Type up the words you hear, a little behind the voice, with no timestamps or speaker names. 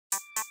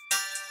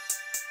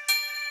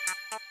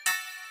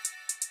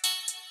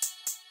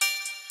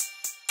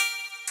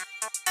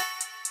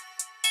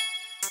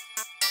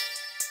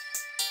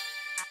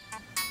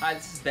Hi,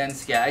 this is Ben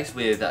Skaggs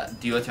with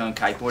Duotone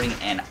Kiteboarding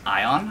and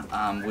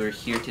Ion. We're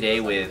here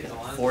today with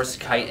Force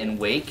Kite and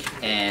Wake,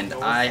 and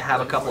I have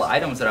a couple of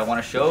items that I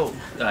want to show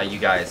you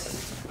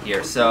guys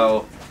here.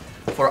 So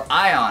for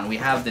Ion, we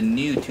have the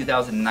new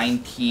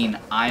 2019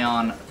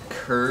 Ion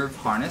Curve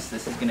harness.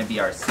 This is going to be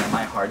our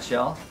semi-hard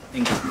shell.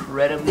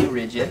 Incredibly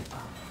rigid,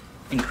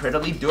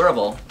 incredibly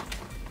durable,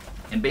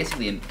 and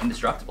basically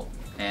indestructible.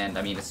 And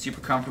I mean, it's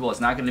super comfortable. It's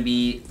not going to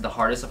be the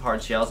hardest of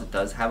hard shells. It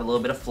does have a little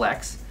bit of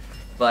flex,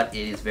 but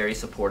it is very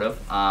supportive.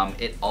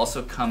 It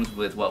also comes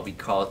with what we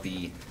call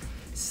the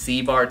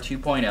C-Bar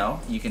 2.0.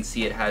 You can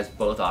see it has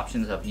both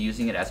options of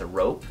using it as a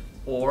rope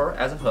or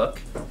as a hook.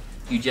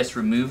 You just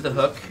remove the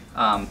hook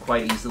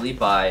quite easily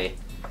by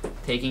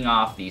taking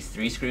off these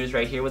 3 screws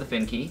right here with a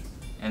fin key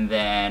and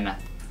then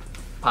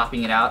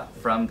popping it out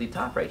from the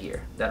top right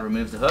here. That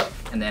removes the hook,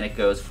 and then it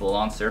goes full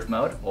on surf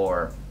mode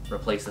or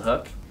replace the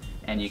hook,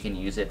 and you can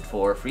use it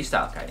for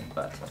freestyle kiting.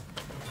 But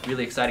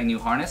really exciting new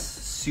harness,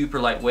 super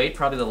lightweight,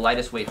 probably the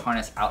lightest weight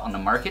harness out on the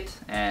market.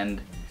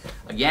 And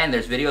again,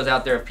 there's videos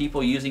out there of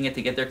people using it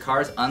to get their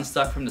cars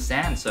unstuck from the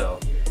sand, so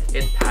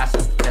it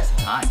passes the test of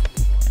time.